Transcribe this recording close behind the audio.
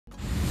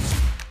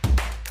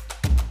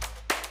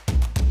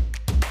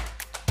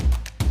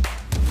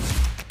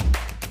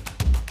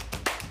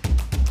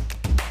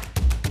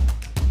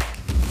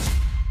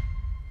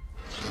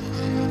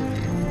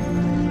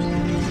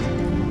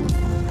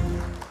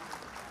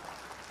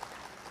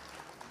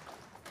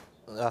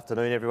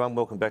Afternoon, everyone.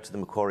 Welcome back to the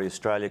Macquarie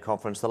Australia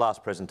Conference. The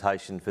last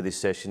presentation for this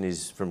session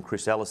is from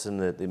Chris Ellison,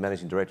 the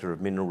Managing Director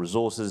of Mineral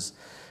Resources.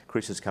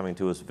 Chris is coming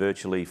to us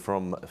virtually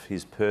from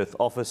his Perth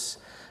office.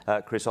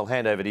 Chris, I'll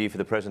hand over to you for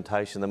the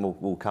presentation, then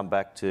we'll come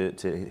back to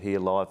hear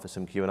live for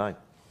some Q&A.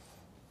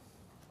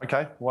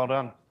 Okay, well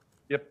done.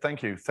 Yep,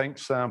 thank you.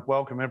 Thanks,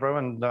 welcome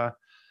everyone.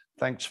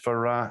 Thanks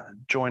for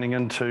joining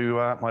into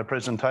my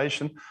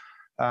presentation.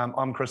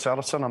 I'm Chris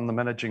Ellison. I'm the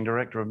Managing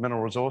Director of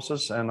Mineral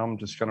Resources, and I'm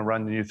just going to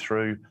run you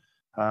through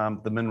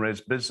the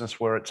MinRes business,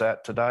 where it's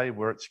at today,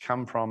 where it's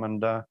come from,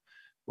 and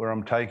where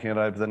I'm taking it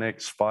over the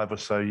next 5 or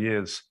so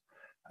years.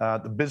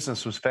 The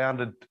business was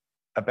founded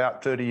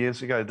about 30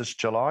 years ago this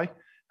July.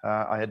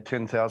 I had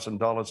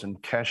 $10,000 in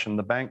cash in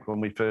the bank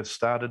when we first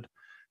started.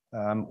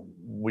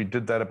 We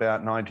did that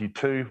about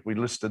 92. We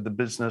listed the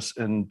business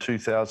in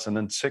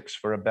 2006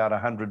 for about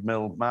 100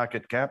 mil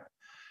market cap.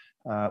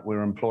 We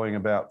were employing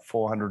about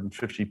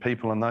 450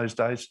 people in those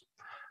days.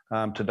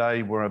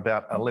 Today, we're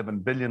about 11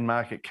 billion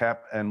market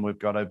cap, and we've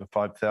got over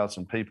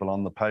 5,000 people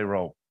on the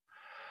payroll.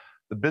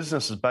 The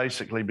business has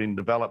basically been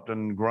developed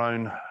and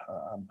grown,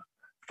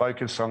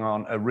 focusing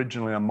on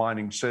originally on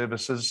mining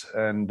services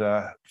and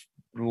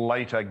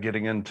later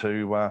getting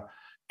into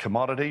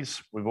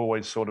commodities. We've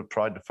always sort of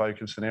tried to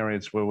focus in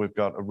areas where we've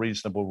got a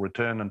reasonable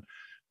return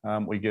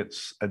and we get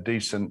a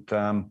decent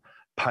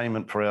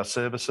payment for our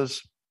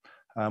services.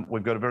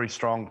 We've got a very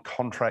strong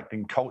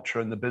contracting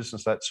culture in the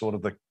business. That's sort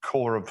of the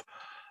core of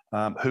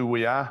who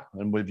we are,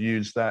 and we've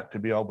used that to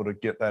be able to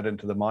get that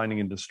into the mining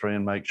industry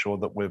and make sure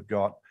that we've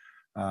got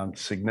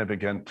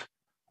significant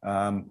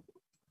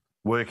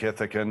work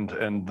ethic,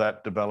 and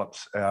that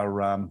develops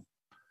our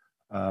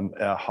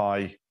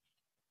high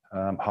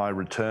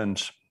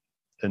returns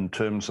in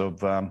terms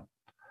of.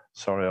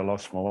 Sorry, I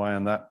lost my way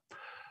on that.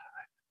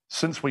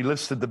 Since we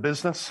listed the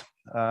business,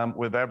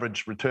 we've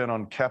averaged return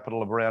on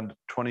capital of around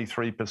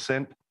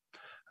 23%.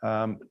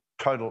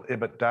 Total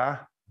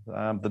EBITDA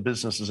the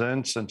business has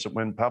earned since it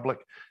went public,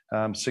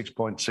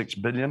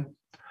 6.6 billion.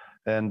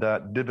 And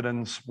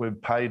dividends, we've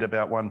paid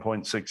about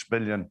 1.6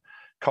 billion.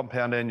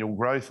 Compound annual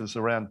growth is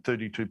around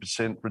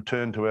 32%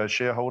 return to our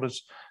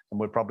shareholders, and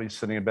we're probably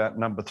sitting about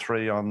number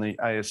 3 on the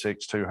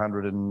ASX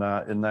 200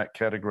 in that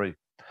category.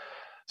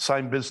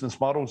 Same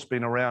business model's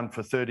been around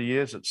for 30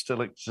 years. It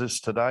still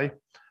exists today.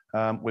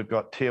 We've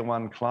got tier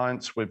 1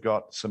 clients. We've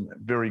got some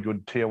very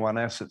good tier 1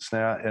 assets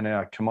now in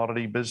our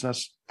commodity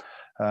business.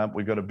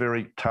 We've got a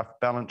very tough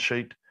balance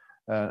sheet,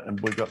 and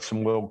we've got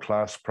some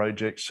world-class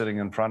projects sitting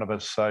in front of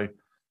us. So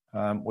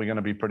we're going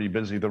to be pretty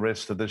busy the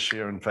rest of this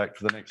year. In fact,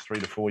 for the next 3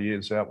 to 4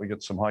 years out, we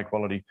got some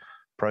high-quality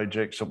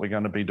projects that we're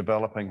going to be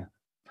developing.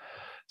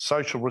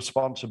 Social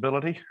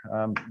responsibility,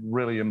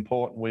 really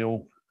important. We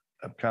all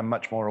have become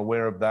much more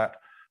aware of that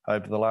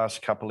over the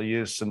last couple of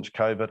years since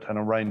COVID, and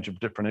a range of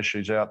different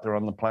issues out there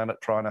on the planet,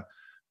 trying to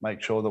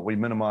make sure that we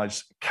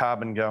minimise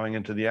carbon going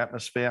into the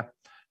atmosphere.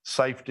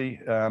 Safety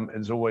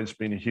has always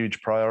been a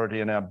huge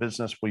priority in our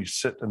business. We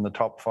sit in the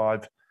top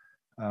 5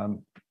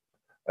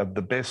 of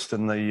the best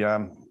in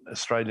the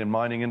Australian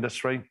mining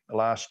industry.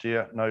 Last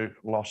year, no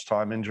lost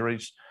time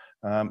injuries,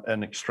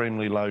 an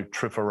extremely low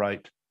TRIFR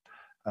rate,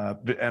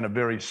 and a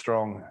very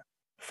strong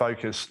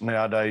focus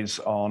nowadays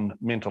on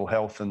mental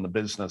health in the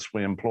business.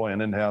 We employ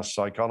an in-house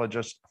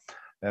psychologist,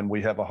 and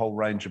we have a whole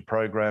range of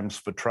programs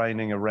for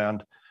training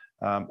around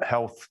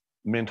health,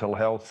 mental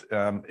health,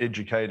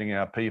 educating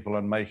our people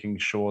and making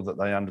sure that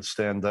they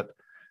understand that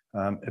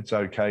it's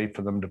okay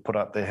for them to put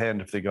up their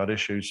hand if they've got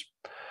issues.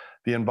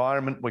 The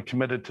environment, we're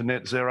committed to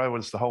net zero,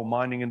 as the whole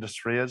mining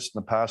industry is.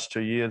 In the past 2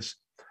 years,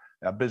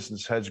 our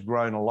business has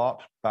grown a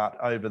lot, but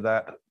over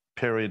that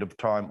period of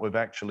time, we've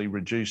actually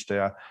reduced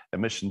our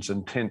emissions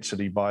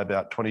intensity by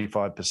about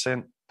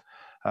 25%.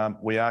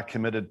 We are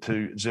committed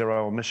to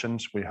zero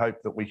emissions. We hope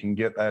that we can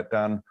get that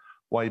done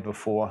way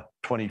before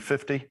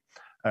 2050.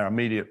 Our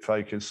immediate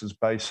focus is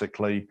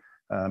basically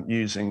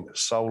using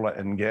solar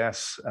and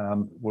gas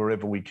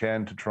wherever we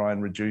can to try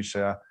and reduce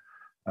our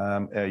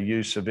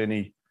use of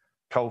any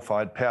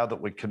coal-fired power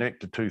that we're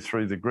connected to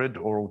through the grid,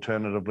 or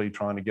alternatively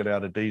trying to get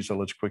out of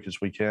diesel as quick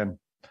as we can.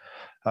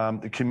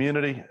 The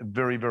community,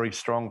 very, very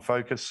strong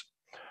focus.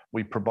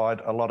 We provide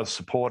a lot of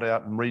support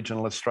out in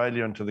regional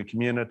Australia and to the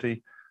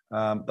community,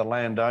 the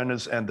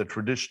landowners and the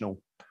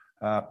traditional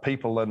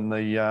people in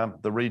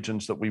the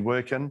regions that we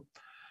work in.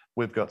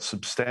 We've got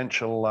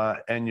substantial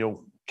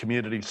annual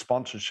community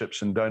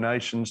sponsorships and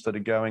donations that are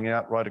going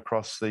out right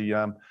across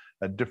a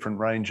different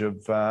range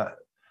of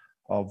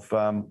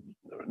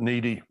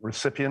needy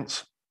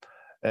recipients.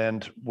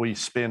 And we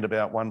spend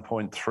about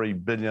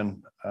 1.3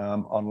 billion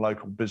on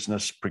local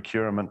business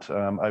procurement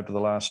over the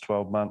last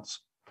 12 months.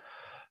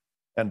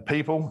 And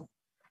people,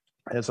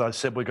 as I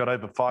said, we've got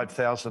over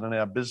 5,000 in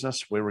our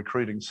business. We're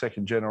recruiting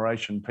second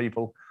generation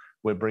people.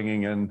 We're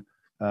bringing in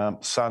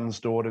sons,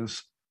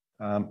 daughters,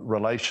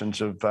 relations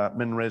of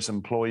MinRes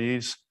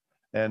employees,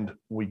 and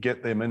we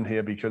get them in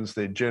here because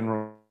they're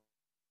generally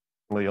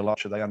a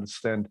lot. They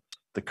understand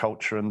the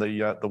culture and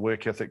the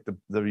work ethic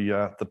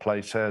the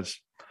place has.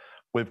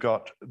 We've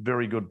got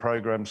very good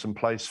programs in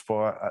place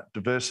for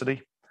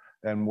diversity,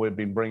 and we've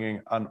been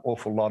bringing an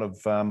awful lot of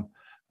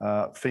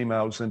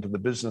females into the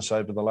business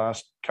over the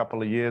last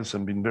couple of years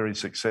and been very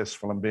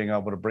successful in being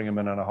able to bring them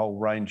in a whole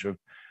range of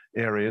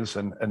areas,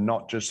 and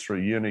not just through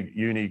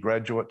uni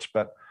graduates,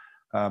 but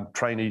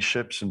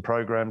traineeships and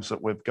programs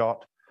that we've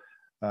got.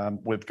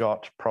 We've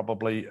got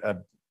probably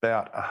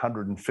about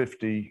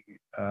 150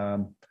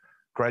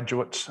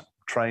 graduates,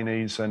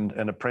 trainees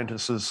and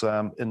apprentices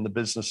in the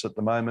business at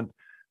the moment,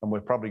 and we're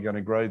probably going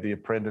to grow the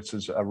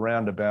apprentices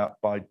around about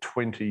by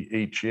 20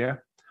 each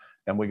year,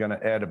 and we're going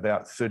to add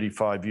about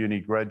 35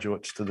 uni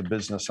graduates to the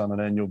business on an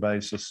annual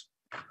basis.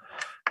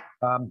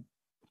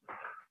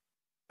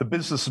 The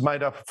business is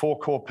made up of 4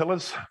 core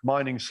pillars: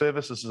 mining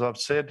services, as I've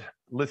said,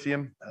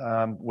 lithium.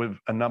 We're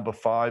a number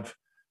 5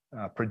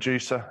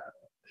 producer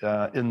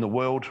in the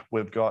world.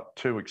 We've got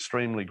 2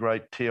 extremely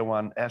great tier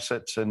 1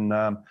 assets in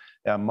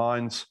our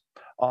mines.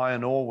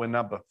 Iron ore, we're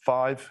number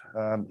 5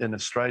 in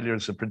Australia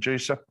as a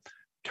producer,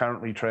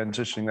 currently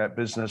transitioning that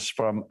business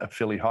from a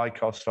fairly high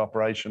cost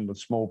operation with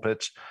small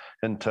pits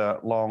into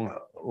long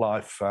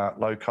life,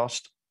 low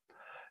cost.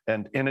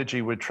 And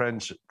energy, we're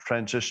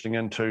transitioning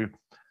into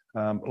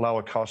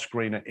lower cost,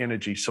 greener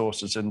energy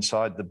sources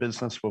inside the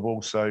business. We've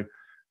also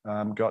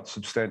got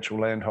substantial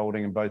land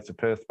holding in both the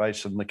Perth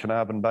Basin and the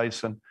Carnarvon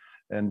Basin,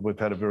 and we've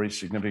had a very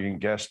significant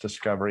gas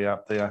discovery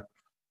up there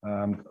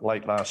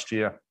late last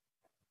year.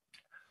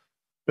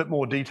 Bit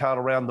more detail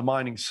around the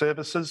mining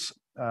services.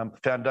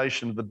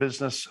 Foundation of the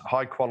business,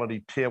 high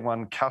quality tier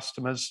 1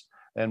 customers,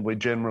 and we're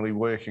generally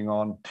working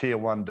on tier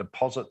 1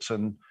 deposits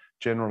and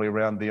generally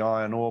around the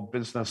iron ore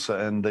business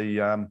and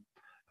the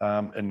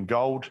and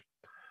gold.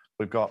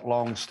 We've got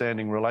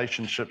long-standing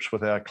relationships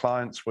with our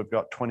clients. We've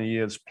got 20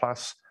 years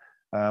plus.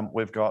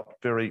 We've got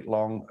very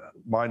long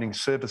mining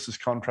services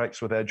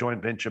contracts with our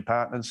joint venture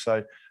partners,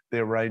 so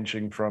they're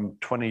ranging from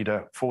 20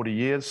 to 40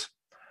 years.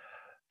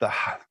 The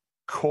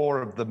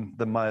core of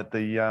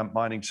the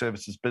mining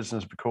services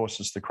business, of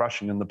course, is the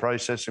crushing and the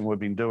processing. We've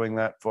been doing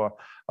that for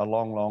a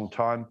long, long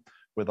time.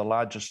 We're the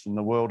largest in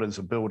the world as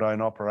a build,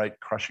 own, operate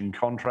crushing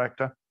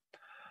contractor.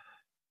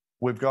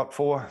 We've got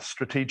 4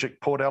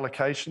 strategic port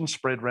allocations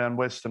spread around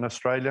Western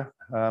Australia,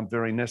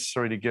 very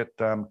necessary to get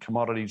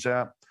commodities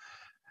out.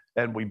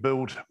 And we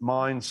build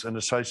mines and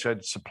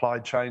associated supply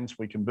chains.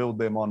 We can build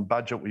them on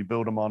budget. We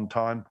build them on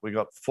time. We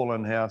got full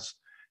in-house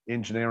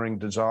engineering,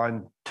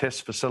 design,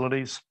 test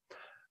facilities.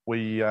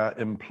 We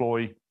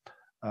employ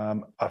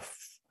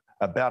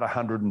about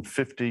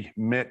 150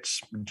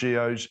 METs,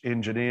 geos,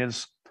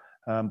 engineers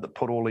that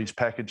put all these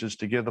packages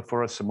together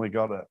for us. And we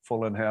got a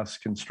full in-house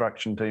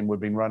construction team we've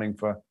been running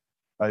for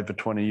over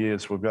 20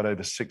 years. We've got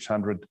over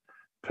 600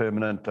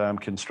 permanent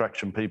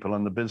construction people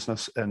in the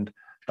business, and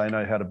they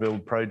know how to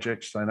build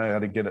projects. They know how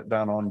to get it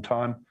done on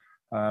time.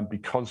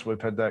 Because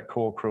we've had that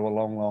core crew a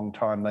long, long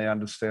time, they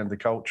understand the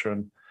culture,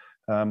 and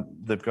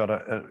they've got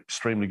an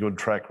extremely good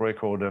track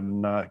record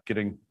in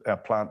getting our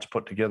plants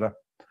put together.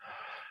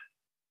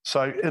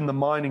 So in the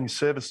mining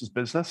services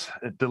business,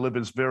 it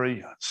delivers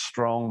very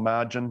strong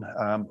margin,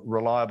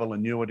 reliable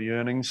annuity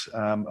earnings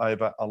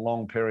over a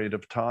long period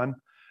of time.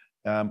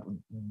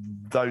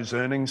 Those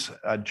earnings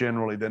are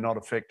generally, they're not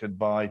affected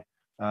by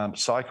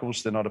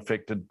cycles. They're not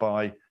affected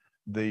by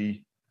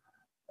the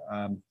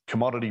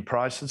commodity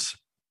prices,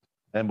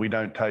 and we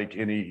don't take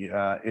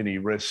any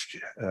risk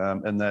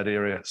in that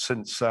area.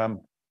 Since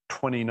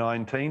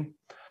 2019,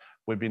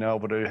 we've been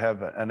able to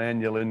have an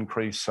annual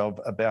increase of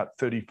about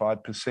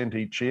 35%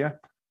 each year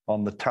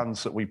on the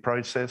tons that we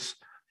process,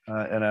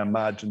 and our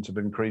margins have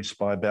increased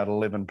by about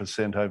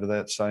 11% over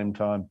that same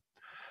time.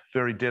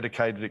 Very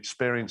dedicated,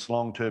 experienced,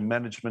 long-term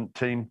management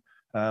team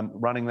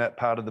running that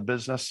part of the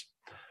business.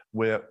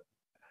 We're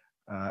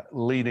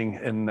leading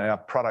in our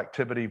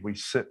productivity. We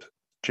sit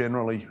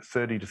generally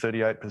 30 to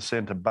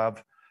 38%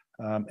 above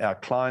our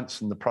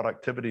clients in the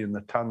productivity and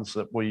the tons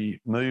that we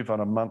move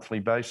on a monthly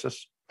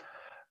basis.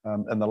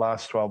 In the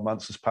last 12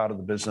 months, as part of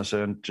the business,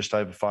 earned just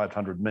over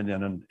 500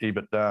 million in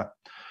EBITDA.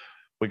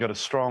 We've got a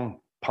strong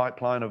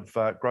pipeline of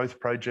growth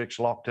projects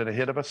locked in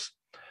ahead of us.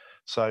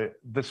 So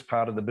this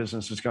part of the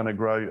business is going to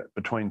grow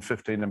between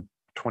 15 and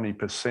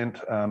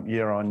 20%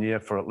 year on year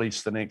for at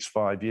least the next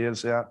 5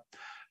 years out.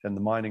 And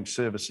the mining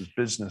services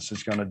business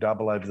is going to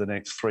double over the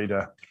next 3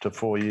 to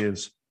 4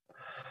 years.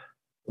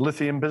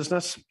 Lithium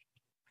business,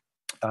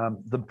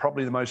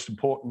 probably the most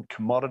important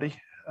commodity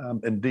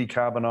in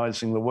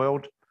decarbonising the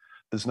world.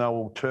 There's no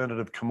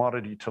alternative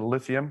commodity to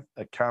lithium.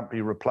 It can't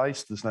be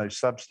replaced. There's no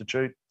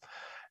substitute.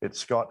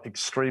 It's got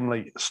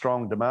extremely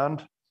strong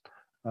demand.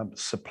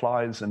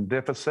 Supply is in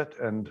deficit,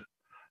 and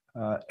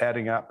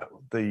adding up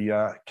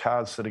the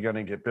cars that are going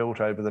to get built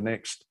over the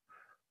next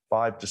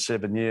 5 to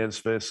 7 years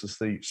versus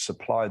the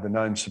supply, the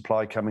known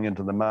supply coming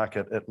into the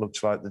market, it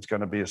looks like there's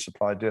going to be a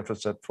supply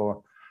deficit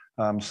for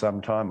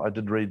some time. I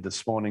did read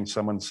this morning,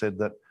 someone said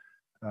that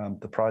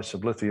the price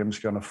of lithium is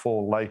going to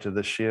fall later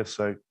this year,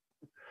 so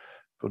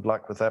good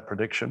luck with that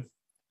prediction.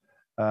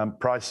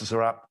 Prices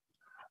are up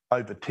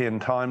over 10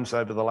 times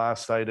over the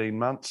last 18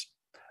 months,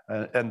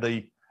 and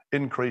the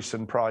increase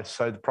in price.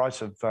 So the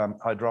price of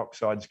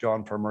hydroxide's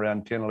gone from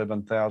around 10,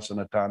 11,000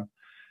 a tonne.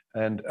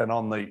 And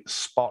on the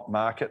spot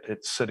market,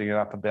 it's sitting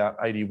up about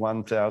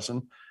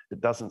 81,000. It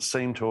doesn't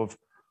seem to have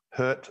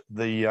hurt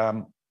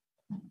the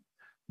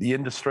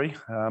industry.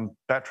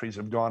 Batteries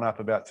have gone up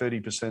about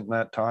 30% in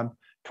that time.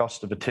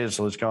 Cost of a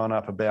Tesla has gone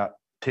up about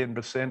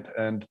 10%,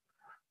 and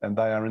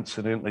they are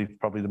incidentally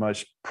probably the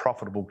most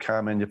profitable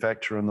car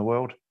manufacturer in the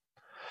world.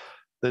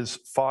 There's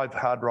 5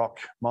 hard rock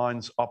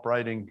mines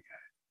operating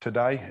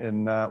today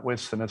in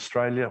Western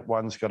Australia.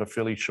 One's got a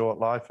fairly short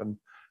life, and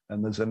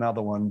there's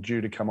another one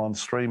due to come on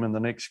stream in the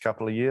next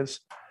couple of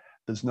years.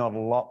 There's not a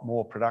lot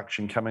more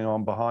production coming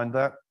on behind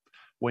that.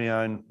 We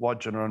own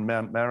Wodgina and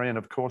Mount Marion,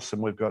 of course,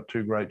 and we've got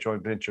 2 great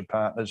joint venture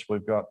partners.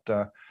 We've got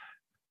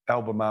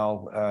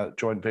Albemarle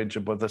joint venture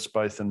with us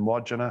both in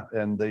Wodgina,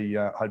 and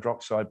the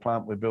hydroxide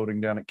plant we're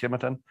building down at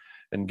Kemerton,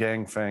 and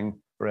Ganfeng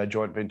for our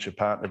joint venture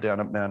partner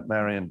down at Mount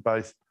Marion,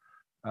 both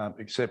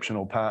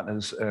exceptional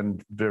partners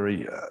and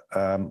very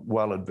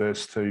well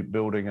adverse to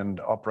building and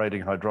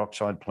operating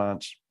hydroxide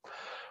plants.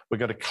 We've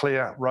got a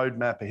clear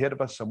roadmap ahead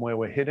of us and where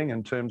we're heading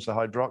in terms of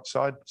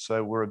hydroxide.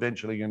 So we're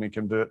eventually going to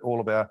convert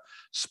all of our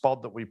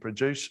spod that we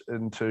produce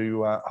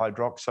into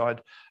hydroxide.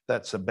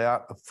 That's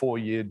about a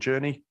 4-year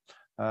journey.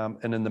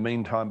 And in the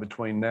meantime,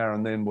 between now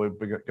and then, we're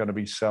going to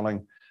be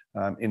selling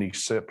any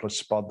surplus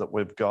spod that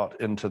we've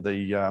got into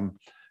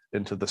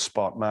the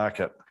spot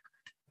market.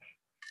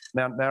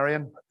 Mount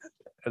Marion,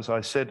 as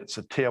I said, it's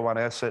a tier 1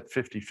 asset,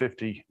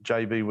 50-50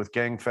 JV with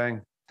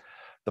Ganfeng.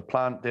 The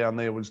plant down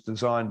there was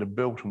designed and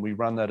built, and we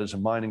run that as a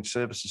mining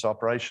services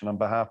operation on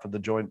behalf of the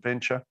joint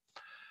venture.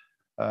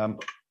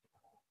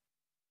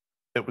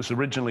 It was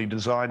originally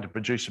designed to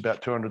produce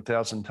about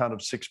 200,000 tonne of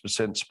 6%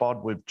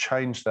 spod. We've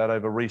changed that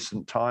over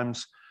recent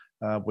times.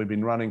 We've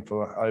been running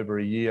for over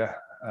a year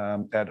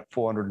at a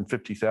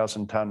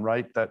 450,000 tonne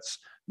rate. That's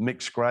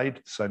mixed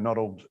grade, so not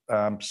all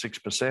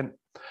 6%.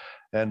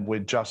 And we're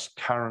just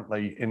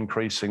currently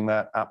increasing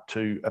that up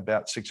to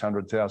about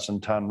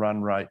 600,000 tonne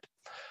run rate.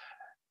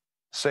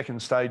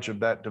 Second stage of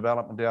that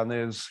development down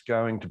there is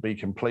going to be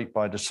complete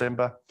by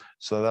December.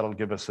 So that'll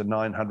give us a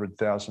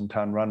 900,000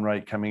 tonne run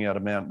rate coming out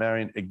of Mount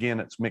Marion. Again,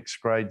 it's mixed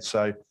grade.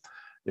 So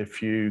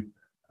if you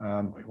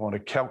want to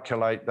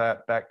calculate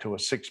that back to a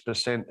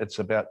 6%, it's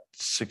about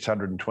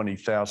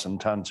 620,000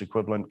 tonnes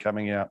equivalent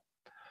coming out.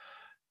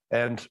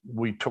 And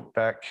we took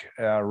back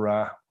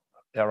our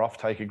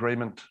offtake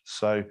agreement.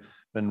 So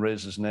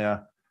MinRes is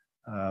now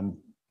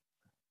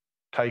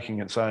taking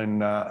its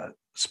own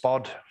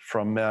spod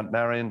from Mount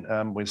Marion.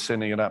 We're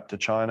sending it up to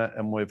China,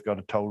 and we've got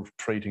a toll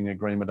treating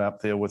agreement up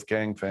there with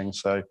Ganfeng.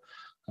 So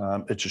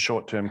it's a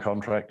short-term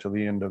contract to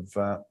the end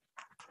of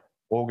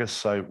August.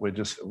 So we're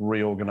just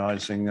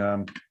reorganising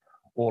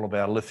all of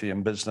our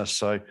lithium business.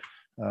 So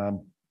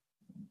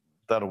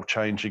that'll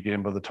change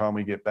again by the time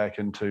we get back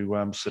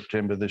into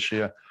September this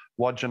year.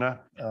 Wodgina,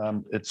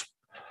 it's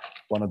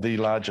one of the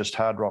largest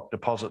hard rock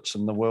deposits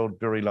in the world,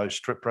 very low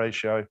strip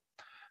ratio.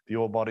 The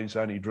ore body's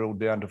only drilled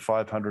down to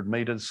 500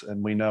 metres,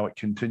 and we know it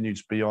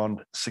continues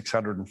beyond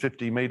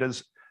 650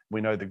 metres.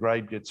 We know the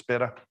grade gets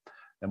better,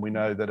 and we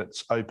know that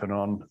it's open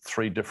on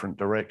 3 different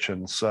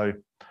directions. So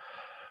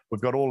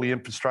we've got all the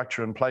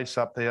infrastructure in place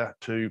up there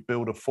to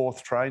build a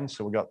 4th train.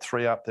 So we've got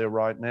 3 up there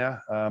right now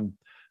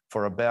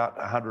for about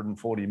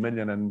 140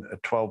 million in a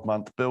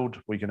 12-month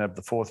build. We can have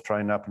the 4th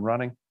train up and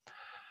running.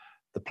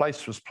 The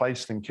place was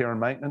placed in care and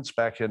maintenance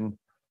back in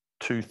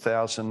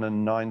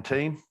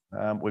 2019.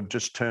 We've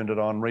just turned it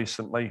on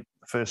recently.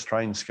 The first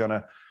train's going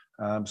to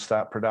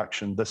start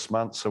production this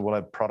month, so we'll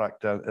have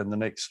product in the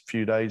next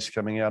few days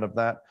coming out of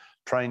that.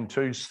 Train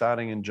 2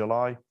 starting in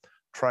July.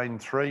 Train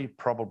 3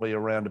 probably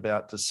around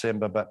about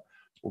December, but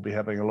we'll be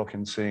having a look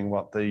and seeing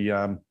what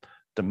the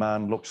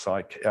demand looks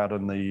like out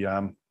in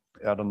the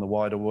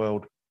wider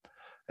world.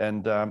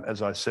 And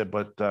as I said,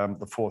 but the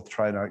 4th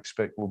train I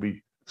expect will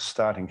be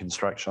starting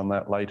construction on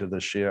that later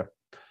this year.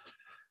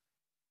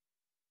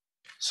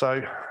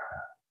 So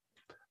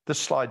this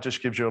slide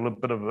just gives you a little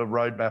bit of a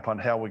roadmap on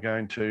how we're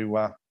going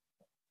to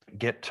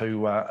get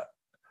to a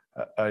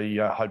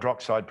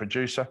hydroxide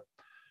producer.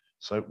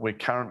 So we're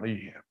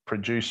currently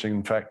producing,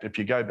 in fact, if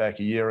you go back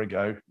a year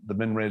ago, the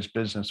MinRes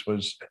business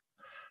was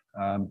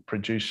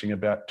producing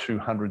about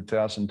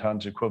 200,000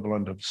 tonnes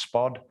equivalent of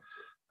spod.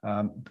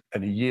 And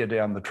a year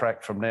down the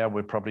track from now,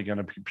 we're probably going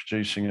to be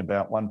producing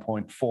about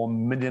 1.4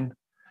 million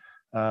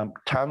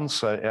tonnes.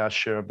 So our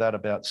share of that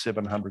about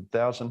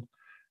 700,000.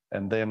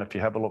 And then if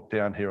you have a look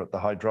down here at the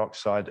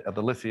hydroxide,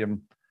 the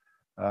lithium,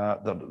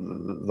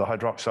 the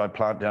hydroxide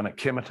plant down at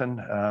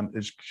Kemerton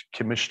is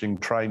commissioning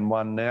train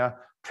 1 now,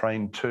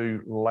 train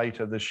 2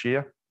 later this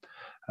year.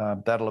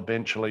 That'll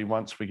eventually,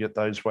 once we get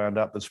those wound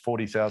up, there's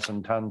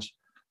 40,000 tonnes,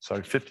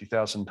 so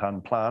 50,000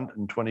 tonne plant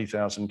and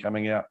 20,000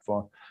 coming out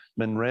for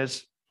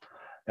MinRes.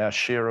 Our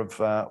share of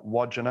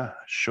Wodgina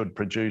should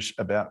produce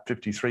about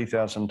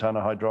 53,000 tonne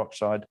of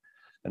hydroxide,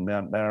 and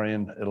Mount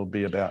Marion, it'll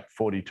be about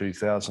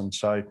 42,000.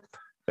 So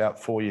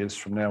about 4 years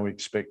from now, we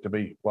expect to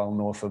be well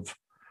north of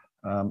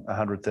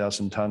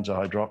 100,000 tonnes of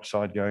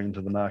hydroxide going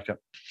into the market.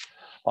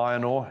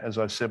 Iron ore, as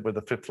I said, we're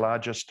the 5th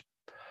largest.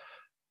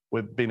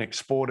 We've been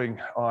exporting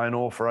iron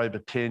ore for over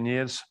 10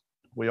 years.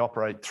 We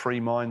operate 3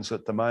 mines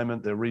at the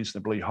moment. They're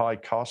reasonably high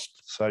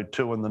cost, so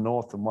 2 in the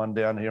north and 1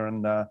 down here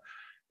in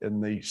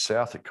the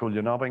south at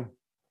Coolyanobing.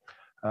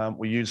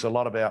 We use a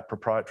lot of our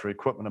proprietary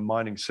equipment and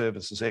mining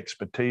services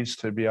expertise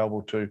to be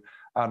able to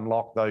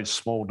unlock those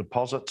small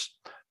deposits,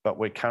 but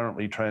we're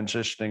currently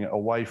transitioning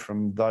away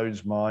from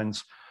those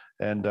mines,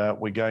 and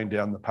we're going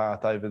down the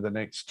path over the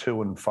next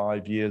 2 and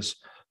 5 years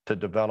to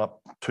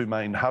develop 2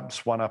 main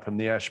hubs, one up in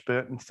the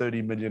Ashburton,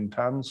 30 million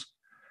tonnes,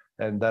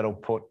 and that'll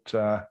put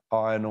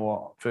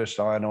first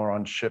iron ore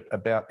on ship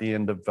about the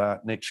end of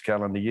next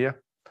calendar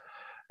year.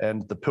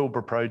 And the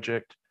Pilbara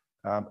project,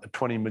 a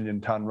 20 million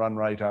tonne run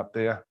rate up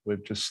there.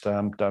 We've just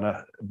done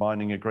a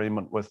mining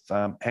agreement with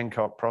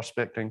Hancock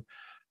Prospecting,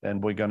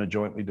 and we're going to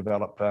jointly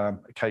develop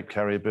Cape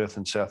Carrier Berth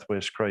and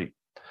Southwest Creek.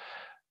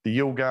 The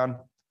Yilgarn,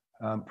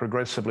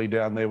 progressively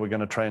down there, we're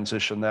going to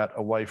transition that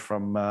away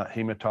from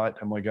hematite,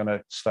 and we're going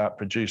to start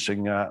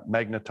producing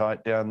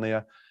magnetite down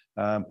there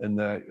in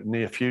the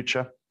near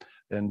future.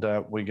 And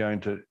we're going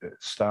to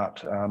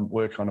start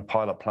work on a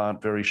pilot plant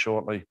very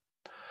shortly.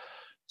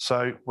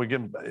 So we're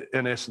going,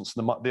 in essence,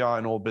 the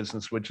iron ore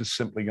business, which is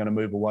simply going to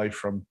move away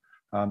from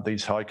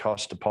these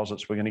high-cost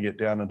deposits. We're going to get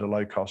down into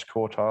low-cost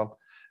quartile,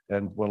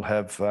 and we'll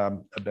have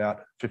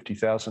about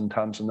 50,000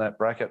 tonnes in that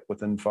bracket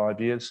within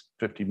 5 years,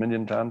 50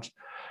 million tonnes,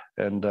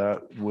 and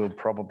we'll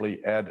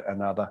probably add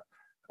another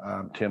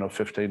 10 or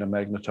 15 of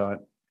magnetite.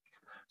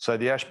 So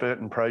the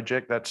Ashburton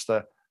project, that's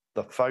the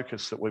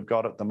focus that we've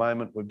got at the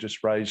moment. We've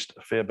just raised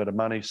a fair bit of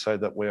money so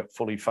that we're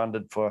fully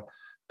funded for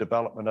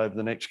development over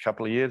the next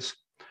couple of years.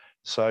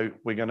 So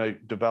we're going to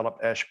develop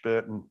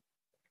Ashburton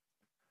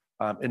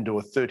into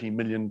a 30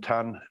 million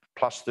tonne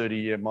plus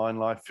 30-year mine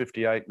life,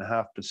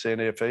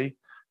 58.5% Fe,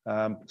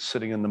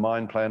 sitting in the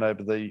mine plan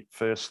over the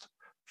first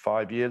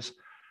 5 years.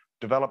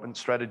 Development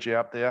strategy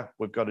up there,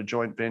 we've got a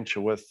joint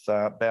venture with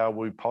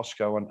Baowu,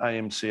 POSCO and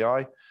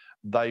AMCI.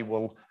 They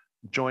will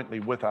jointly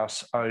with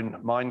us own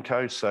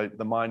Mineco, so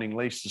the mining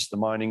lease is the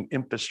mining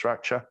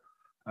infrastructure,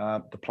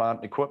 the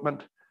plant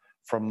equipment.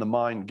 From the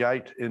mine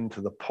gate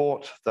into the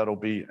port, that'll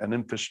be an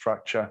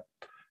infrastructure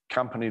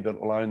company that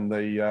will own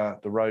the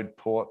road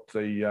port,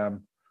 the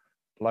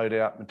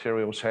load-out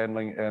materials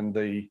handling, and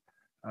the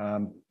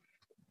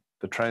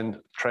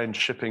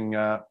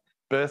transshipping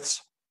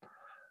berths.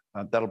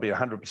 That'll be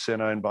 100%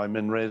 owned by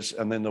MinRes,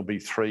 and then there'll be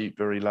 3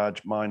 very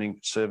large mining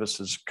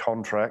services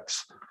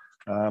contracts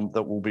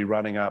that will be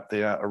running up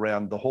there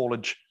around the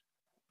haulage,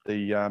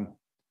 the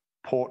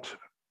port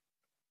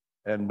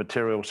and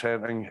materials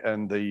handling,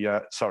 and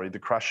the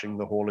crushing,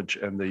 the haulage,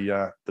 and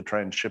the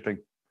transshipping.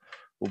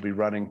 We'll be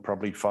running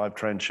probably 5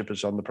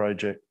 transshippers on the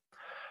project.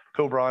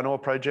 Pilbara Iron Ore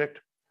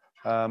Project,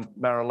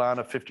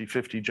 Marillana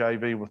 50/50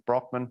 JV with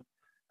Brockman.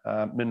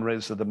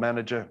 MinRes are the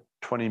manager,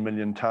 20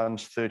 million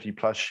tonnes,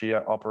 30+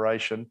 year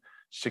operation,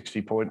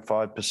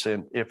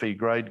 60.5% Fe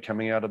grade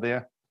coming out of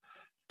there.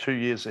 2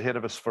 years ahead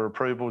of us for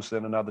approvals,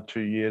 then another 2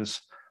 years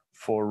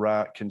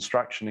for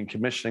construction and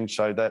commissioning.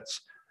 So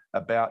that's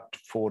about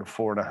 4 to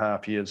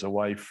 4.5 years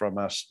away from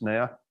us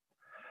now.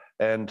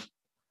 And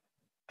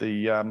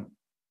the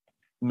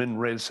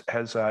MinRes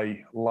has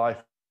a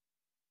life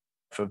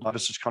of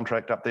services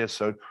contract up there,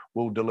 so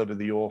we'll deliver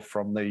the ore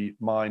from the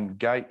mine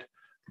gate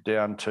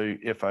down to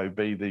FOB,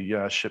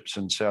 the ships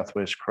in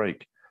Southwest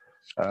Creek.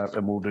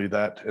 And we'll do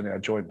that in our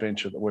joint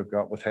venture that we've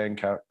got with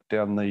Hancock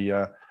down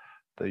the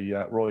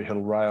Roy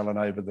Hill Rail and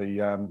over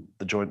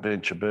the joint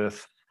venture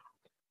berth.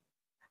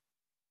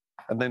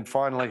 And then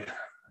finally,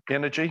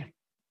 energy.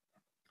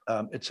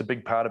 It's a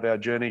big part of our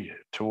journey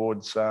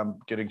towards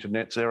getting to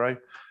net zero.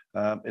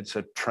 It's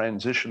a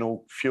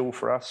transitional fuel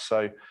for us,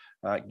 so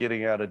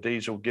getting out of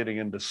diesel, getting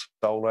into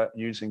solar,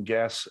 using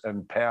gas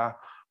and power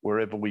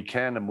wherever we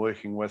can, and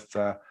working with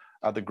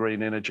other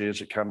green energy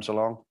as it comes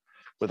along.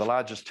 We're the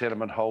largest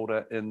tenement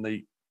holder in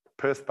the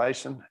Perth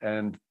Basin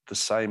and the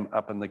same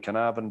up in the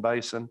Carnarvon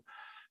Basin.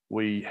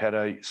 We had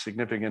a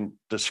significant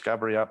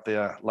discovery up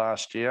there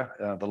last year,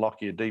 the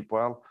Lockyer Deep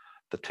Well.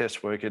 The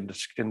test work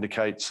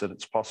indicates that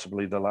it's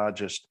possibly the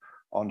largest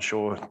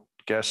onshore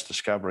gas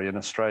discovery in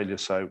Australia.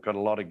 So we've got a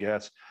lot of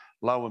gas,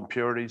 low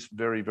impurities,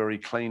 very, very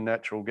clean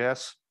natural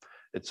gas.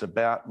 It's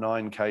about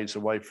 9 k's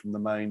away from the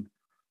main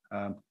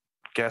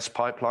gas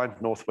pipeline,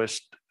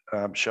 Northwest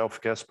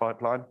Shelf gas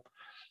pipeline,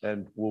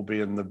 and we'll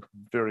be in the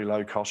very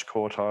low cost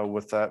quartile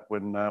with that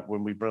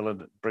when we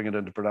bring it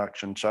into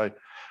production. So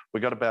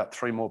we've got about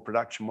 3 more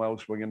production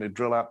wells we're going to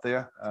drill up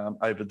there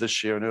over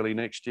this year and early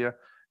next year,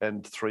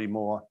 and 3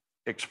 more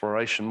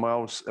exploration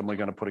wells, and we're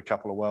going to put a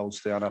couple of wells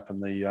down up in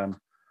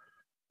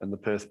the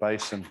Perth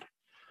Basin.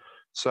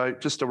 So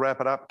just to wrap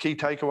it up, key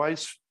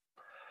takeaways.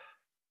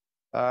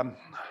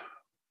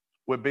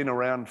 We've been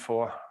around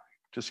for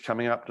just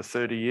coming up to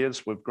 30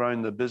 years. We've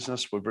grown the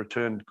business. We've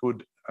returned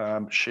good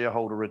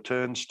shareholder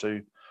returns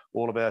to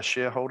all of our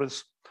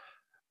shareholders.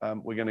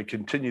 We're going to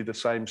continue the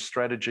same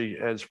strategy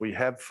as we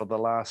have for the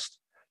last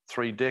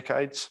 3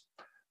 decades.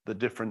 The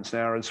difference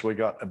now is we've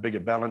got a bigger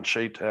balance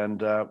sheet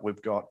and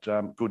we've got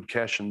good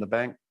cash in the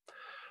bank.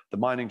 The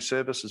mining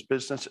services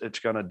business, it's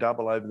going to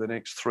double over the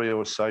next 3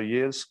 or so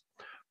years.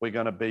 We're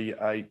going to be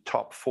a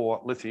top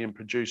 4 lithium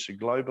producer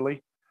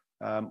globally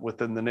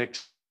within the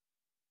next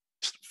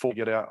 4 to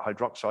get our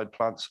hydroxide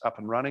plants up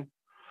and running.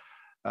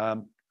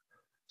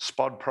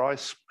 Spot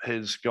price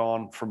has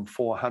gone from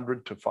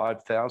 $400 to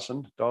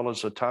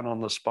 $5,000 a tonne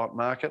on the spot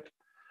market.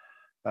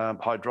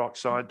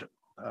 Hydroxide,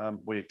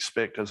 we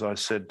expect, as I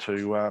said,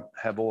 to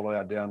have all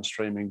our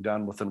downstreaming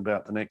done within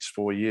about the next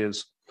 4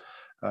 years.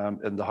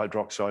 And the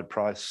hydroxide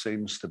price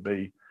seems to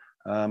be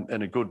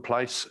in a good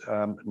place.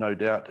 No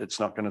doubt it's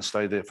not going to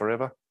stay there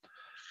forever.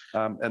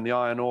 And the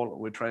iron ore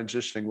we're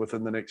transitioning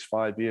within the next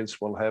 5 years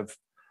will have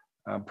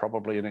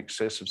probably in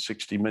excess of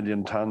 60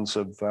 million tonnes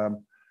of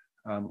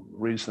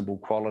reasonable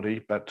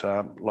quality, but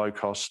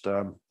low-cost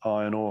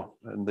iron ore.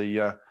 And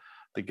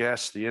the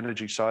gas, the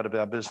energy side of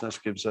our business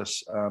gives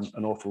us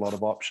an awful lot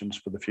of options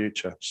for the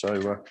future.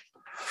 So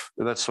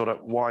that sort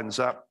of winds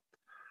up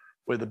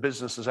where the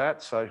business is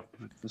at. So if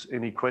there's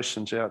any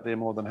questions out there,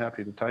 more than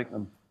happy to take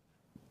them.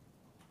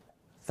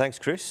 Thanks,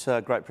 Chris.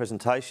 Great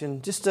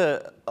presentation. Just,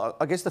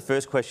 I guess the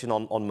first question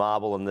on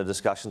Marble and the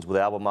discussions with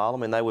Albemarle. I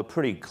mean, they were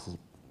pretty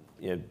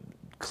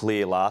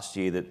clear last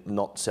year that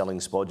not selling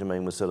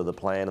spodumene was sort of the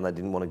plan, and they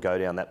didn't want to go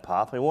down that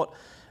path. I mean, what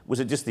was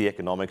it? Just the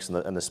economics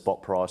and the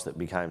spot price that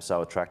became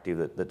so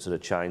attractive that sort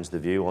of changed the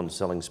view on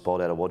selling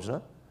spod out of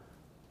Wodgina?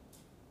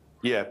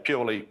 Yeah,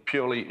 purely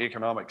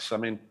economics. I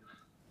mean,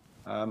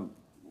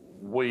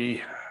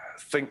 we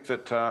think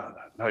that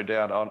no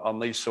doubt on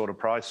these sort of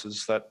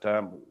prices that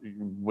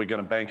we're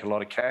going to bank a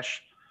lot of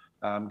cash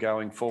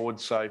going forward.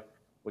 So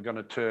we're going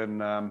to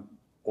turn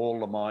all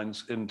the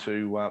mines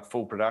into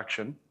full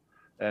production,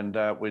 and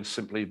we're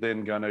simply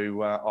then going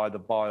to either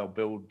buy or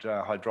build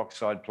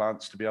hydroxide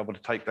plants to be able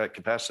to take that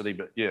capacity.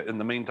 But yeah, in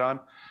the meantime,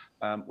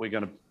 we're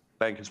going to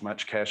bank as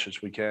much cash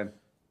as we can.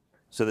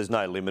 So there's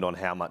no limit on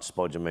how much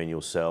spodumene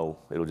you'll sell.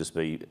 It'll just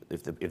be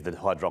if the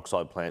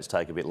hydroxide plants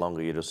take a bit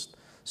longer, you just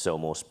sell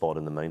more spod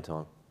in the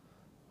meantime.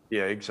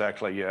 Yeah,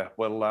 exactly. Yeah.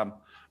 Well,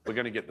 we're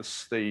going to get the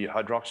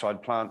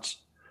hydroxide plants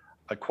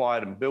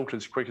acquired and built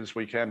as quick as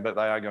we can, but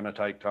they are going to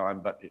take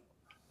time. But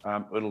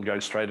it'll go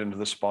straight into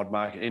the spod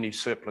market. Any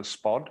surplus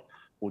spod,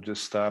 we'll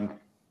just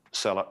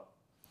sell it.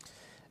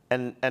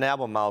 And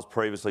Albemarle's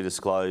previously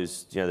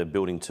disclosed, they're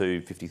building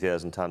 2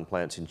 50,000-tonne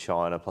plants in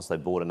China, plus they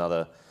bought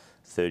another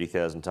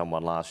 30,000-tonne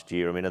one last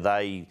year. I mean, are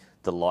they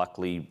the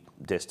likely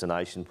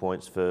destination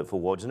points for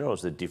Wodgina, or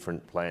is there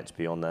different plants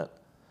beyond that?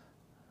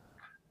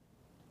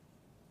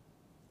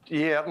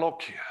 Yeah,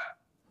 look,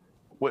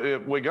 we're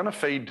going to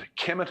feed,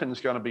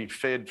 Kemerton's going to be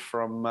fed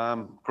from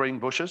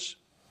Greenbushes.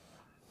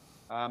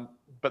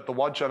 But the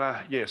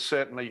Wodgina, yeah,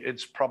 certainly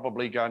it's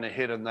probably going to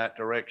head in that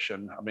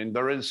direction. I mean,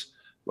 there is,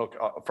 look,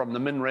 from the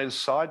MinRes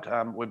side,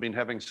 we've been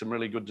having some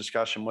really good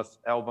discussion with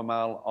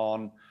Albemarle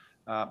on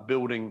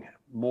building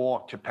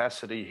more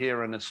capacity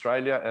here in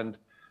Australia, and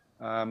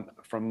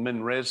from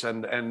MinRes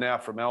and now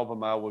from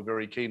Albemarle, we're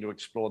very keen to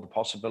explore the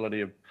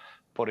possibility of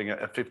putting a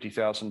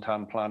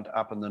 50,000-tonne plant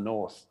up in the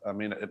north. I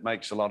mean, it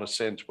makes a lot of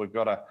sense. We've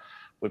got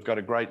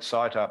a great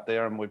site up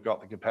there, and we've got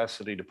the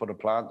capacity to put a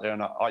plant there.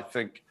 And I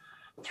think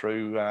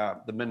through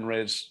the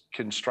MinRes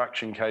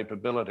construction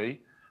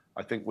capability,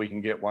 I think we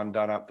can get one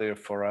done up there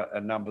for a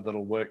number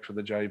that'll work for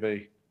the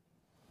JV.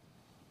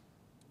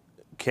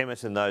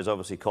 Kemerton, those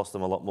obviously cost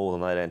them a lot more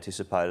than they'd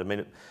anticipated. I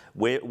mean,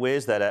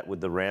 where's that at with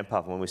the ramp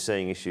up? When we're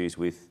seeing issues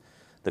with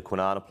the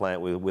Kwinana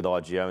plant with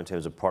IGO in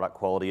terms of product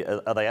quality,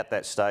 are they at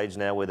that stage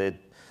now where they're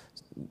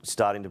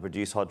starting to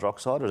produce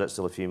hydroxide, or is that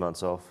still a few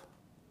months off?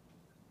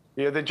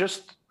 Yeah,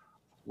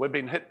 we've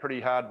been hit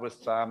pretty hard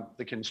with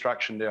the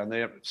construction down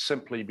there,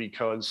 simply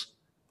because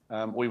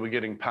we were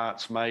getting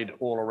parts made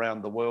all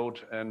around the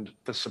world, and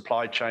the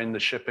supply chain, the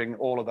shipping,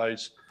 all of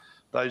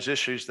those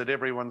issues that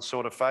everyone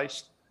sort of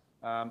faced,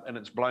 and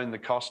it's blown the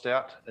cost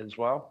out as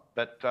well.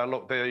 But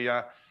look,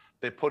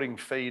 they're putting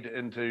feed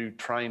into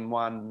train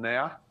 1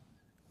 now,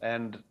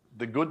 and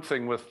the good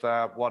thing with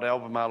what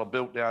Albemarle have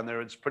built down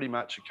there, it's pretty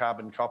much a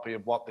carbon copy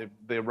of what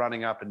they're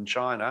running up in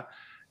China,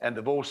 and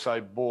they've also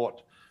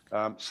brought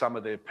some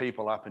of their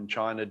people up in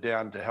China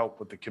down to help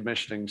with the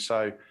commissioning.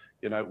 So,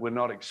 we're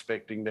not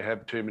expecting to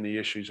have too many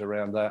issues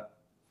around that.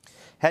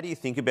 How do you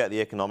think about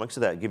the economics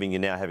of that, given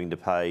you're now having to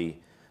pay,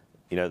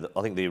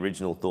 I think the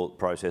original thought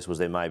process was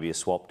there may be a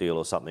swap deal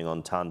or something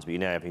on tonnes, but you're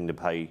now having to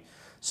pay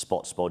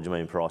spot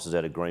spodumene prices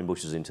out of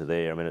Greenbushes into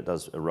there. I mean, it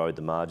does erode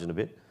the margin a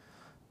bit.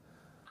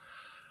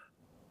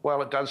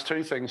 Well, it does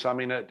 2 things. I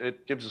mean,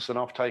 it gives us an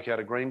offtake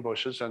out of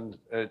Greenbushes, and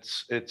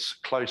it's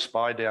close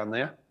by down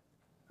there.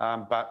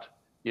 But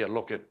yeah,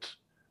 look,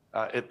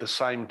 at the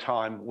same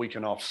time, we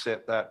can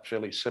offset that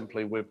fairly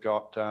simply. We've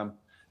got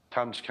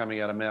tonnes coming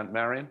out of Mount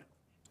Marion.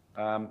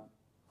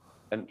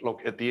 And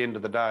look, at the end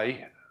of the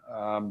day,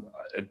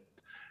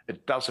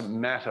 it doesn't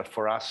matter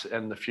for us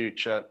in the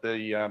future,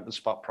 the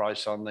spot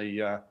price on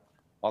the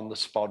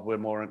spod. We're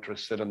more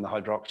interested in the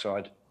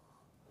hydroxide.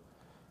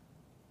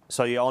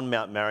 So you're on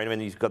Mount Marion, I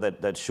mean, you've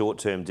got that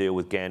short-term deal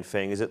with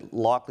Ganfeng. Is it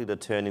likely to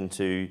turn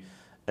into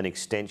an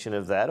extension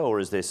of that, or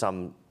is there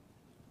some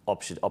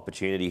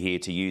opportunity here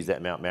to use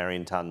that Mount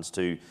Marion tonnes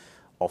to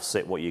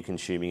offset what you're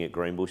consuming at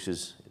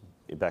Greenbushes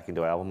back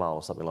into Albemarle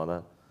or something like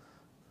that?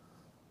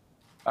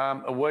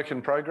 A work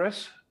in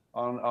progress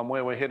on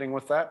where we're heading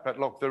with that. But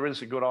look, there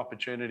is a good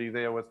opportunity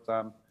there with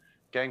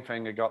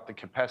Ganfeng have got the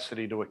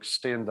capacity to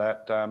extend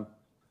that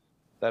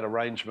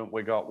arrangement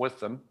we got with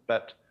them.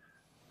 But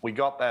we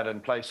got that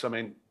in place. I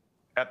mean,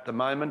 at the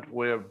moment,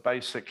 we're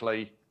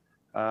basically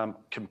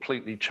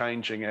completely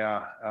changing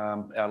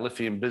our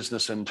lithium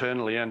business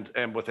internally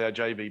and with our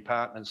JV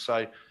partners.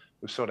 So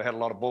we've sort of had a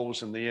lot of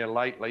balls in the air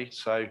lately.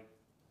 So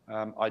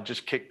I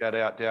just kicked that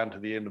out down to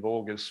the end of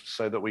August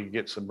so that we can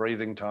get some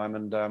breathing time,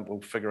 and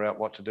we'll figure out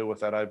what to do with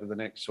that over the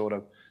next sort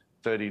of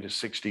 30 to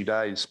 60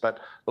 days. But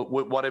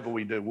whatever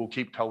we do, we'll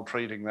keep toll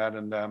treating that,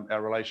 and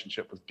our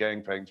relationship with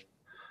Ganfeng's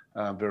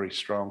very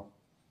strong.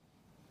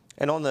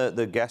 And on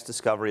the gas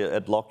discovery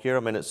at Lockyer, I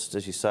mean, it's,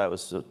 as you say, it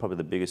was probably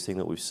the biggest thing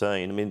that we've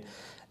seen. I mean,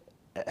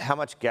 how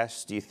much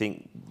gas do you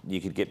think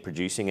you could get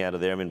producing out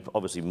of there? I mean,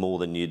 obviously more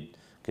than you'd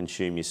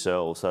consume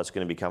yourself, so it's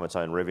going to become its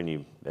own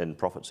revenue and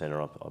profit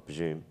centre, I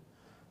presume.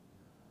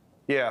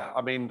 Yeah,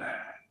 I mean,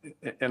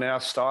 in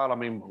our style, I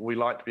mean, we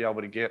like to be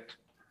able to get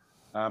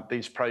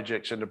these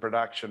projects into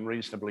production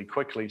reasonably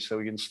quickly so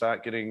we can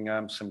start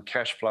getting some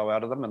cash flow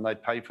out of them and they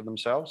pay for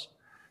themselves.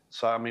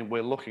 So, I mean,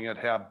 we're looking at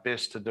how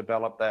best to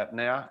develop that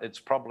now. It's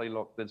probably,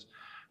 look,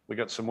 we've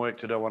got some work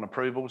to do on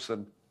approvals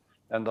and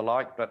the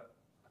like, but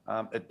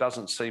it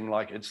doesn't seem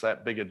like it's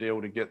that big a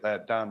deal to get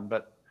that done.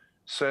 But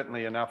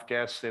certainly enough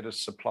gas there to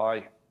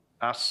supply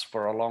us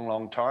for a long,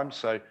 long time.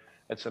 So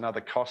it's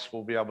another cost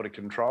we'll be able to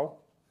control.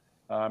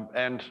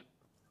 And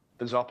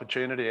there's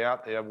opportunity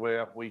out there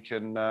where we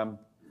can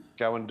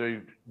go and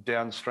do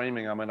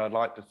downstreaming. I mean, I'd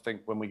like to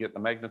think when we get the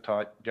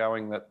magnetite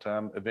going that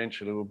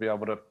eventually we'll be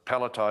able to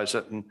pelletize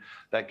it, and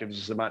that gives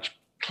us a much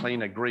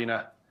cleaner,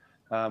 greener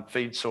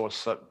feed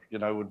source that, you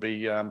know, would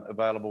be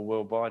available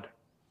worldwide.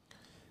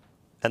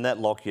 And that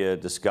Lockyer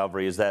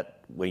discovery, is that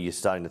where you're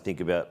starting to think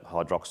about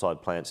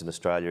hydroxide plants in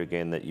Australia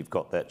again, that you've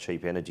got that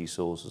cheap energy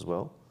source as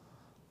well?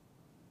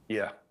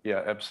 Yeah,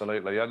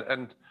 absolutely.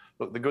 And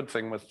look, the good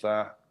thing with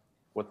the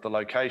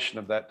location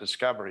of that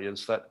discovery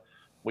is that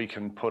we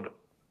can put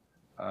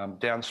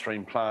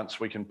downstream plants,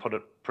 we can put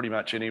it pretty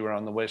much anywhere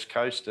on the west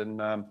coast in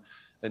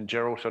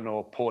Geraldton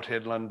or Port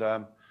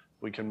Hedland.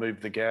 We can move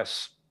the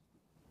gas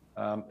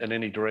in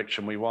any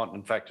direction we want.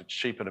 In fact, it's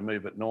cheaper to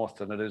move it north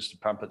than it is to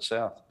pump it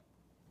south.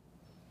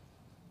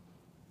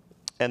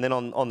 And then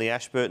on the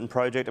Ashburton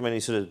project, I mean, you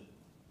sort of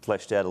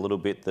fleshed out a little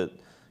bit that,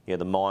 you know,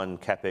 the mine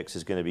capex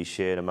is going to be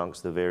shared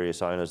amongst the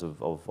various owners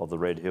of the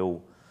Red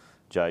Hill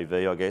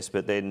JV, I guess.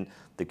 But then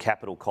the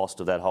capital cost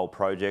of that whole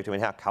project, I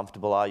mean, how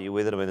comfortable are you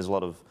with it? I mean, there's a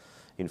lot of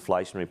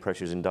inflationary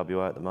pressures in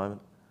WA at the moment.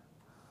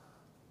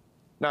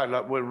 No,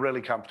 look, we're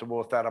really comfortable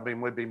with that. I mean,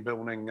 we've been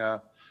building,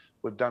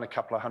 we've done a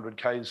couple of 100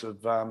 Ks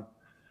of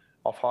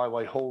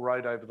off-highway haul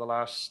road over the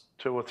last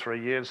 2 or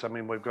 3 years. I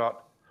mean, we've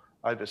got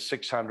over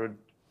 600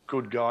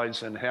 good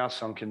guys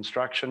in-house on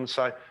construction.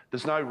 So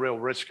there's no real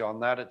risk on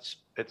that.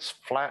 It's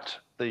flat.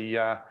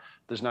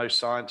 There's no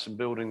science in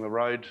building the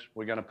road.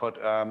 We're going to put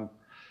a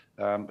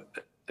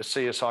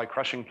CSI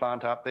crushing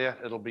plant up there.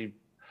 It'll be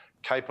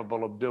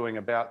capable of doing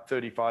about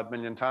 35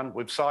 million tonne.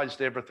 We've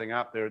sized everything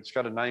up there. It's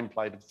got a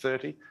nameplate of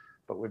 30,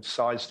 but we've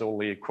sized all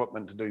the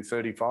equipment to do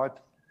 35.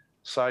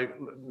 So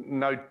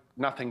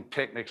nothing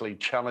technically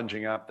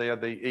challenging up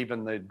there.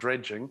 Even the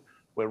dredging,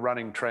 we're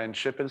running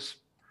transshippers.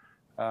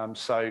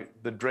 So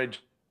the dredging's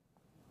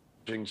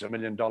 $1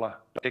 million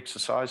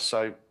exercise.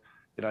 So,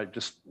 you know,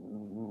 just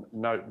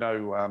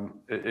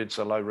it's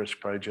a low risk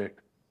project.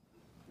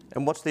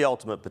 And what's the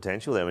ultimate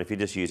potential there? I mean, if you're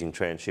just using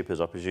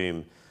transshippers, I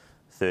presume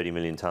 30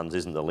 million tonnes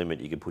isn't the limit.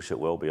 You could push it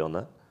well beyond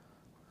that.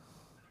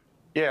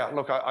 Yeah,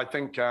 look, I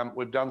think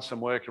we've done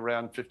some work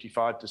around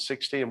 55 to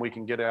 60 and we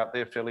can get out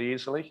there fairly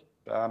easily.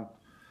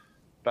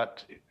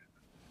 But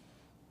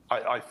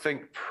I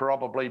think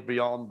probably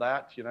beyond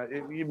that, you know,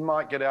 you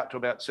might get out to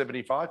about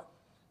 75.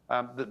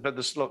 But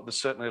there's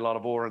certainly a lot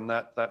of ore in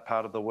that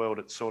part of the world.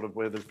 It's sort of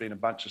where there's been a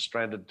bunch of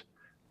stranded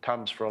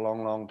tonnes for a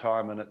long, long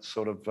time, and it's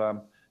sort of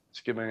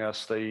it's giving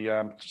us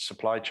the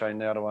supply chain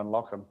now to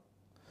unlock them.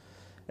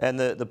 And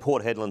the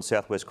Port Hedland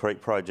Southwest Creek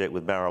project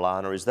with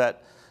Marillana, is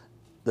that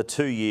the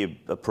 2-year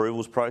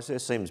approvals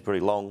process? Seems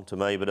pretty long to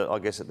me, but I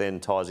guess it then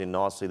ties in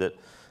nicely that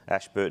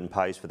Ashburton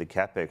pays for the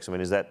capex. I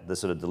mean, is that the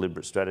sort of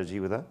deliberate strategy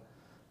with that?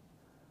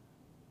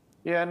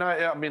 Yeah, no,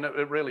 I mean,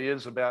 it really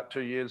is about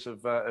 2 years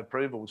of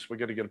approvals. We've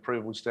got to get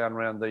approvals down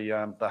around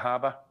the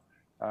harbour.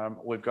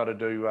 We've got to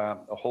do a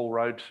haul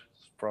road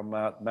from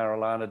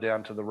Marillana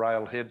down to the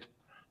railhead.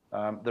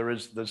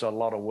 There's a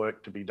lot of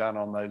work to be done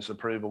on those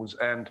approvals,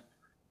 and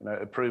you know,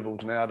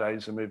 approvals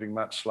nowadays are moving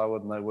much slower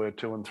than they were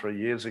 2 and 3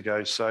 years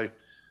ago. So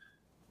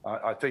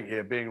I think,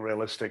 yeah, being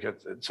realistic,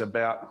 it's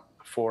about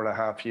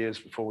 4.5 years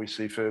before we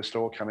see first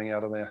ore coming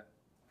out of there.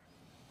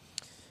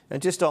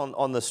 And just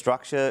on the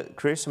structure,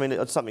 Chris, I mean,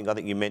 it's something I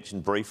think you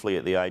mentioned briefly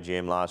at the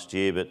AGM last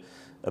year, but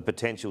a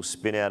potential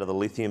spin out of the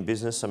lithium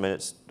business. I mean,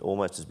 it's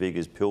almost as big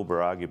as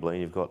Pilbara, arguably,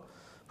 and you've got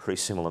pretty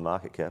similar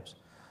market caps.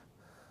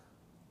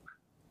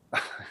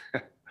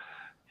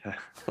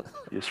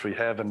 Yes, we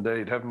have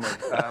indeed, haven't we?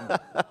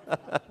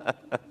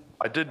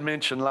 I did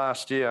mention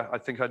last year, I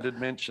think I did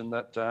mention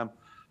that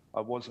I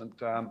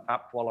wasn't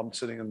up while I'm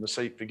sitting in the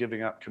seat for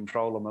giving up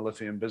control of my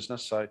lithium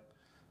business. So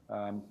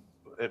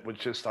it was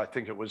just, I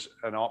think it was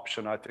an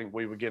option. I think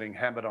we were getting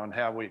hammered on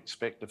how we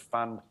expect to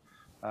fund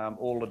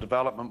all the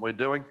development we're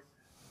doing.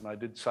 And I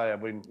did say,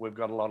 we've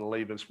got a lot of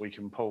levers we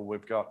can pull.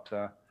 We've got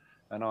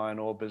an iron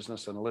ore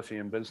business and a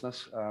lithium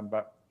business,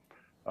 but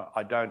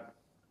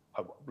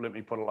let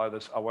me put it like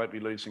this, I won't be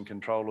losing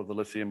control of the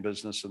lithium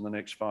business in the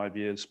next 5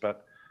 years,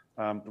 but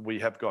we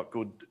have got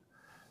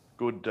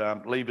good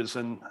levers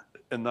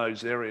in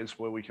those areas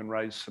where we can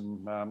raise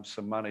some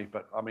money.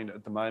 But I mean,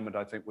 at the moment,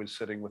 I think we're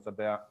sitting with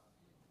about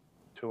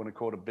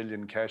 $2.25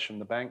 billion cash in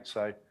the bank.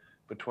 So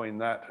between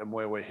that and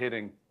where we're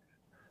heading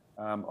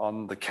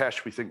on the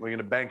cash, we think we're going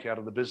to bank out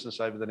of the business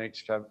over the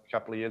next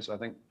couple of years. I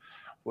think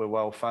we're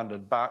well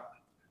funded, but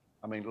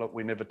I mean, look,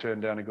 we never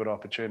turn down a good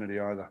opportunity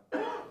either.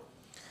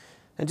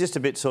 And just a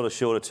bit sort of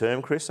shorter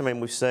term, Chris, I mean,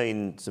 we've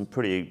seen some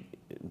pretty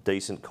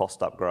decent cost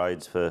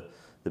upgrades for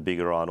the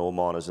bigger iron ore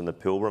miners in the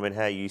Pilbara. I mean,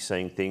 how are you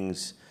seeing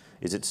things?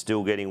 Is it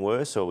still getting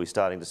worse, or are we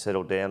starting to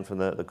settle down from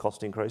the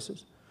cost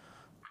increases?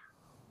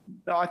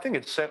 No, I think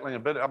it's settling a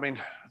bit. I mean,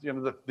 you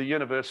know, the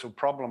universal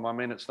problem, I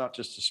mean, it's not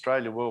just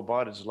Australia,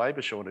 worldwide, is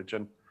labour shortage.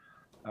 And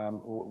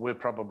we're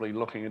probably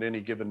looking at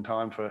any given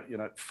time for,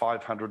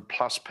 500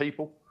 plus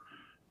people.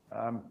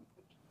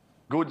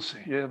 Goods,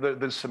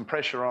 there's some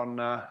pressure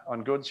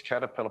on goods.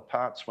 Caterpillar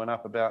parts went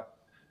up about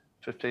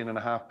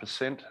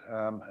 15.5%,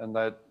 and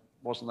that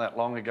wasn't that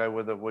long ago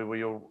where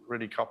we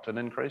already copped an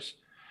increase.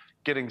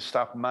 Getting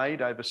stuff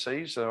made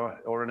overseas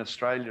or in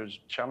Australia is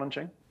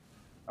challenging.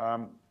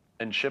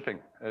 And shipping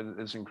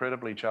is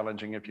incredibly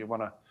challenging. If you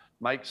want to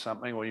make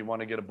something or you want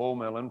to get a ball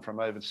mill in from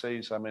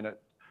overseas, I mean,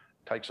 it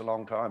takes a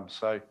long time.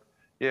 So,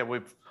 yeah,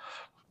 we've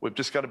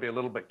just got to be a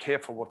little bit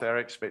careful with our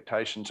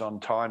expectations on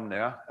time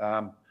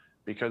now,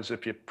 because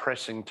if you're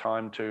pressing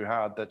time too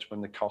hard, that's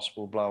when the cost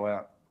will blow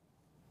out.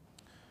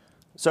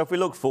 So if we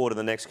look forward to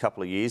the next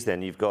couple of years,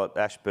 then you've got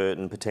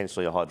Ashburton,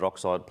 potentially a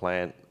hydroxide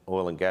plant,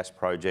 oil and gas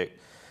project.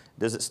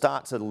 Does it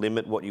start to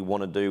limit what you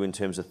want to do in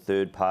terms of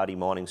third-party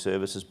mining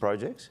services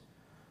projects?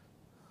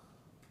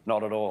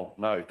 Not at all,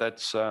 no.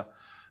 That's our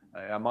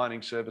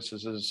mining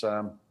services is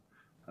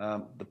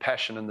the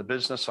passion in the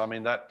business. I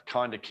mean, that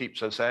kind of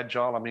keeps us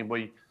agile. I mean,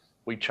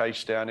 we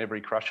chase down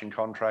every crushing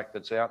contract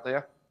that's out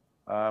there,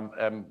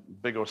 and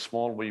big or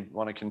small, we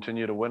want to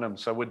continue to win them.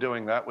 So we're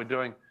doing that. We're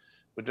doing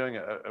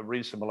a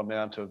reasonable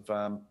amount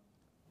of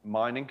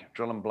mining,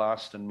 drill and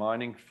blast and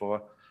mining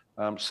for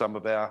some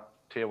of our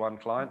tier one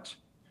clients,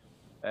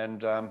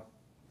 and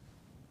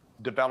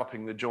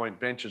developing the joint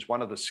ventures.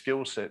 One of the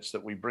skill sets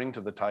that we bring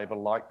to the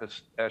table, like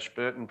this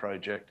Ashburton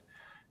project,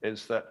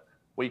 is that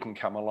we can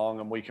come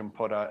along and we can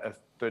put a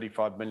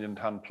 35 million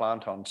tonne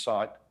plant on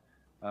site,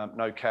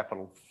 no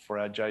capital for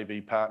our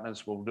JV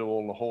partners. We'll do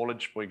all the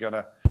haulage. We've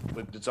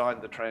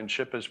designed the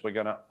transshippers. We're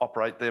going to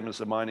operate them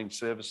as a mining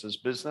services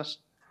business.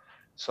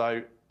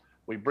 So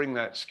we bring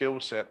that skill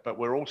set, but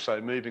we're also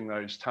moving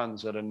those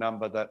tonnes at a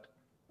number that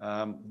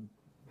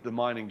the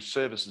mining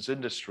services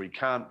industry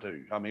can't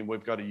do. I mean,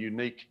 we've got a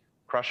unique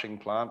crushing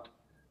plant.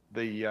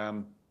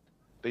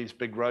 These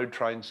big road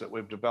trains that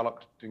we've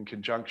developed in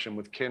conjunction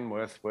with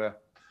Kenworth, we're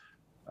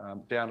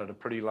down at a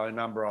pretty low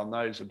number on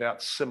those,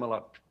 about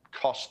similar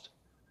cost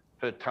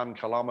per tonne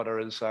kilometre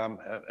as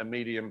a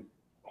medium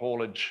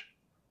haulage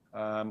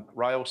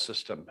rail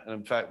system. And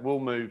in fact, we'll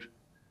move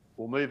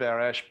our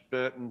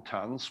Ashburton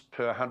tonnes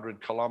per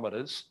 100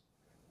 kilometres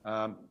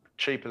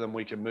cheaper than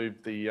we can move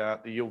the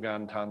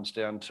Yilgarn tonnes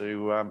down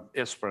to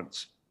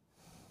Esperance.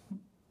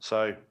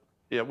 So,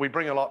 yeah, we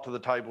bring a lot to the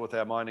table with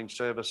our mining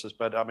services,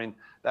 but I mean,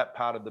 that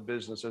part of the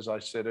business, as I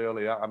said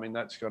earlier, I mean,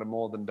 that's going to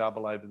more than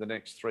double over the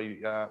next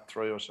three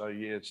or so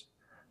years.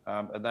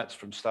 And that's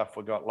from stuff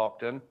we got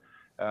locked in.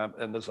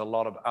 And there's a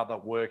lot of other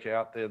work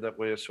out there that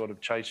we're sort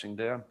of chasing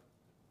down.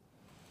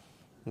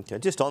 Okay,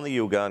 just on the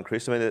Yilgarn,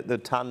 Chris, I mean, the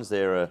tonnes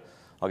there are,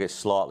 I guess,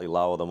 slightly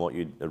lower than what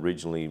you'd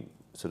originally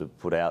sort of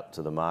put out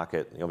to the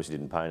market. You obviously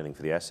didn't pay anything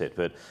for the asset,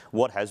 but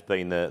what has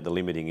been the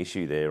limiting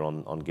issue there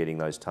on getting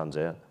those tonnes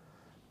out?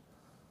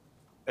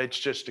 It's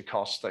just a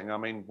cost thing. I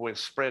mean, we're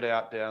spread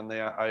out down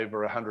there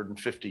over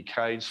 150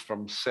 k's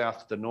from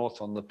south to north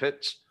on the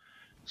pits.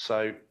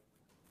 So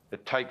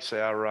it takes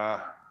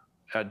our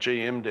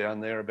GM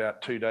down there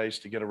about 2 days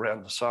to get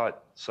around the site.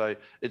 So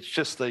it's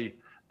just the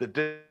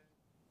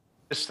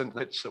distant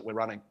pits that we're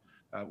running.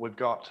 We've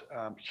got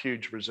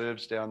huge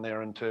reserves down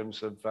there in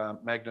terms of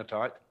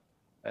magnetite,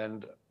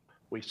 and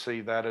we see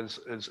that as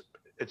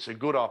it's a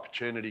good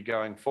opportunity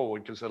going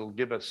forward because it'll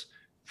give us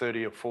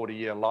 30 or 40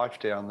 year life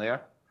down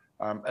there.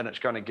 And it's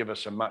going to give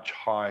us a much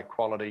higher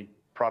quality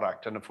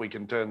product. And if we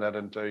can turn that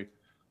into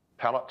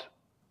pellet,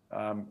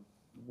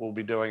 we'll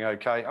be doing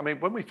okay. I mean,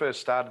 when we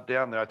first started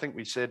down there, I think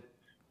we said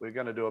we we're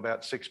going to do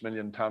about 6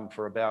 million tonne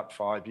for about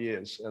 5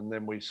 years, and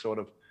then we sort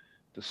of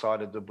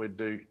decided that we'd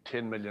do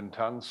 10 million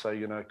tonnes. So,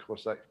 you know, of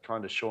course, that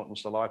kind of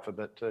shortens the life a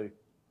bit too.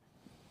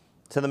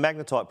 So the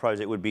magnetite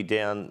project would be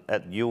down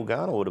at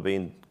Yulgan, or would it be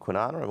in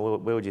Kwinana? And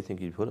where would you think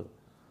you'd put it?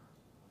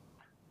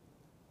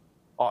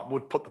 I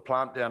would put the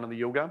plant down in the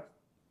Yulgan.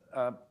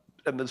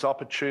 And there's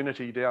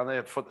opportunity down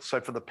there. So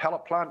for the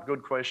pellet plant,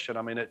 good question.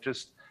 I mean, it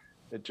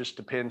just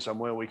depends on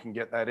where we can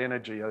get that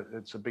energy.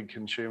 It's a big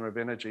consumer of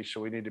energy,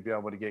 so we need to be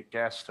able to get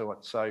gas to it.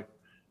 So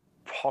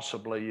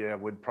possibly, yeah,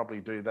 we'd probably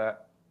do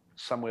that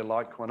somewhere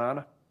like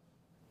Kwinana.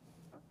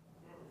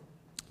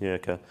 Yeah,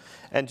 okay.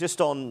 And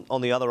just on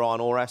the other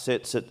iron ore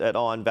assets at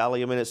Iron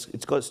Valley, I mean, it's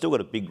still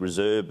got a big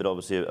reserve, but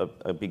obviously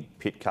a big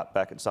pit cut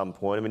back at some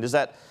point. I mean, does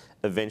that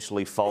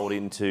eventually fold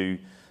into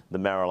the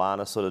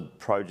Marillana sort of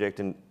project?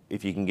 And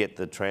if you can get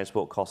the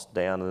transport costs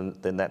down,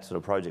 then that sort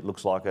of project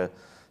looks like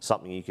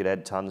something you could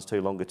add tonnes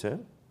to longer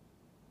term?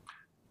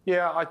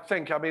 Yeah, I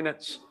think, I mean,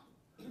 it's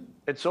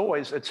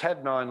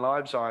had 9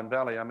 lives, Iron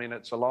Valley. I mean,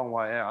 it's a long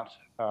way out,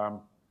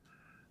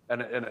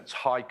 and it's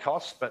high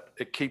cost, but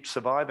it keeps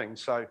surviving.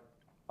 So,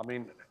 I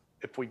mean,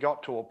 if we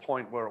got to a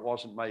point where it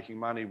wasn't making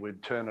money,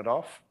 we'd turn it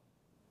off.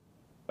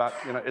 But,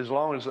 you know, as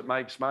long as it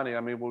makes money, I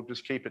mean, we'll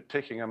just keep it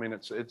ticking. I mean,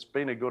 it's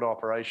been a good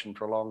operation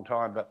for a long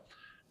time, but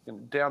you know,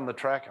 down the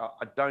track,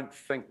 I don't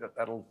think that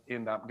that'll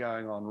end up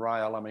going on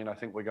rail. I mean, I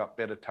think we got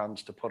better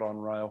tonnes to put on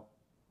rail.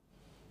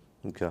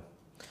 Okay.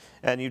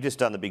 And you've just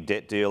done the big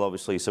debt deal,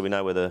 obviously, so we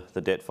know where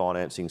the debt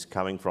financing's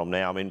coming from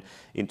now. I mean,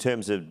 in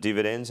terms of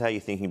dividends, how are you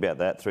thinking about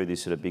that through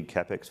this sort of big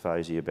capex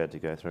phase you're about to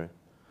go through?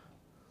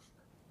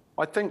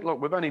 I think,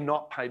 look, we've only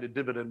not paid a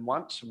dividend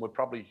once, and we're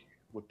probably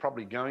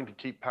going to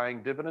keep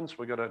paying dividends.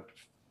 We've got a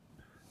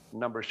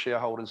number of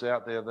shareholders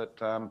out there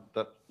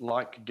that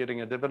like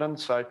getting a dividend,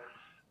 so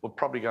we're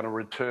probably going to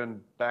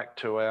return back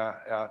to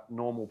our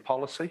normal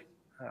policy.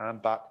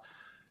 But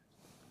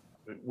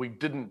we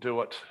didn't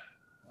do it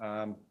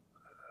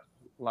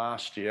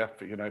last year,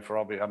 for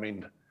obvious. I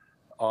mean,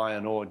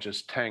 iron ore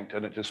just tanked,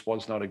 and it just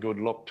was not a good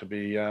look to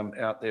be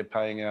out there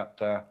paying out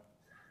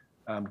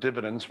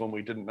dividends when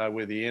we didn't know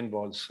where the end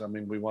was. I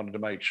mean, we wanted to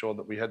make sure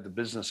that we had the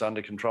business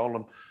under control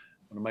and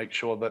to make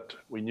sure that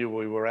we knew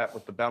where we were at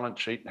with the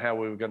balance sheet and how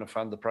we were going to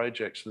fund the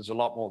projects. There's a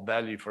lot more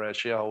value for our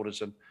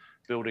shareholders in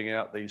building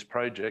out these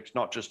projects,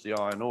 not just the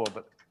iron ore,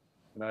 but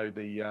you know,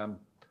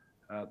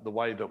 the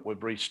way that we've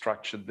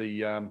restructured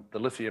the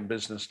lithium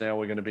business. Now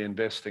we're going to be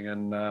investing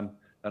in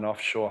an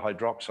offshore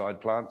hydroxide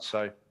plant,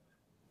 so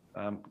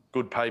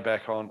good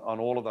payback on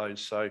all of those.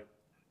 So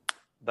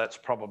that's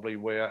probably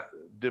where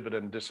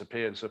dividend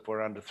disappears if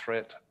we're under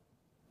threat.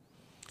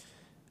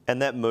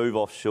 And that move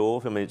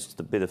offshore, I mean, it's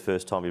the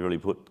first time you really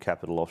put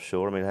capital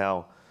offshore. I mean,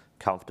 how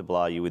comfortable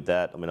are you with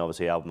that? I mean,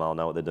 obviously Albemarle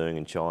know what they're doing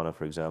in China,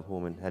 for example.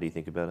 I mean, how do you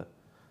think about it?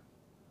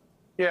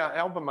 Yeah,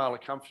 Albemarle are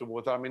comfortable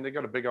with it. I mean, they've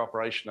got a big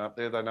operation up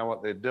there. They know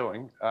what they're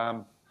doing.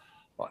 Our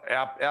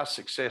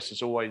success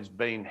has always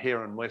been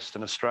here in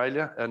Western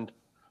Australia. And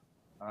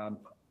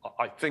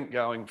I think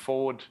going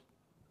forward,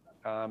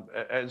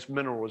 as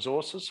mineral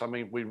resources, I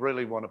mean, we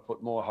really want to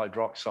put more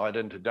hydroxide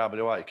into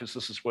WA because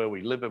this is where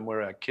we live and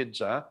where our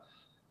kids are.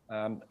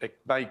 It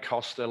may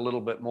cost a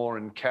little bit more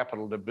in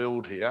capital to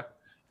build here,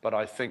 but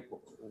I think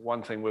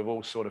one thing we've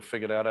all sort of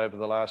figured out over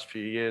the last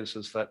few years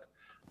is that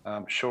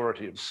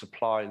surety of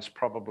supply is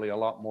probably a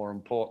lot more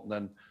important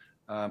than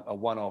a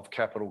one-off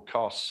capital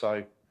cost.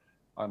 So,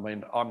 I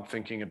mean, I'm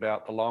thinking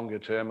about the longer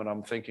term, and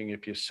I'm thinking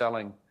if you're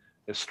selling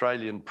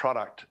Australian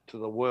product to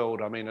the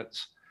world, I mean,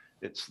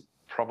 it's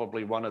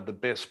probably one of the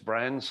best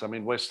brands. I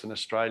mean, Western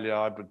Australia,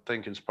 I would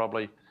think, is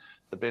probably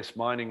the best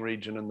mining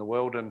region in the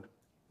world. And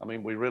I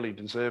mean, we really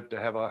deserve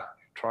to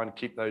try and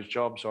keep those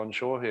jobs on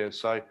shore here.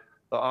 So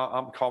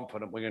I'm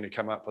confident we're going to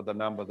come up with a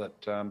number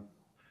that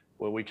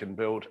where we can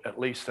build at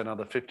least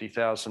another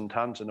 50,000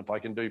 tonnes. And if I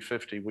can do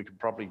 50, we could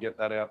probably get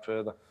that out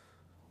further.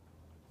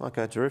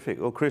 Okay, terrific.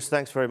 Well, Chris,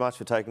 thanks very much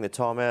for taking the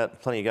time out.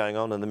 Plenty going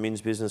on in the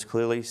MINS business,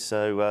 clearly.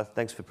 So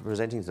thanks for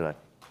presenting today.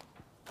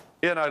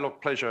 Yeah, no,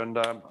 look, pleasure. And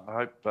I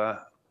hope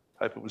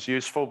it was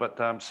useful,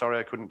 but sorry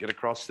I couldn't get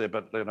across there.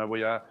 But, you know,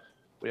 we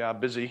are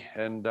busy,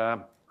 and I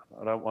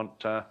don't want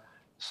to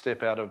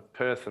step out of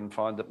Perth and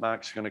find that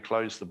Mark's going to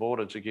close the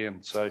borders again.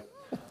 So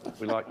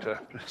we like to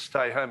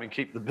stay home and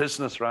keep the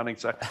business running.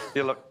 So,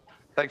 yeah, look,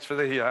 thanks for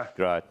the...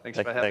 Great. Thanks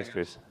for having us.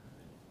 Chris.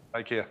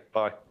 Take care.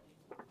 Bye.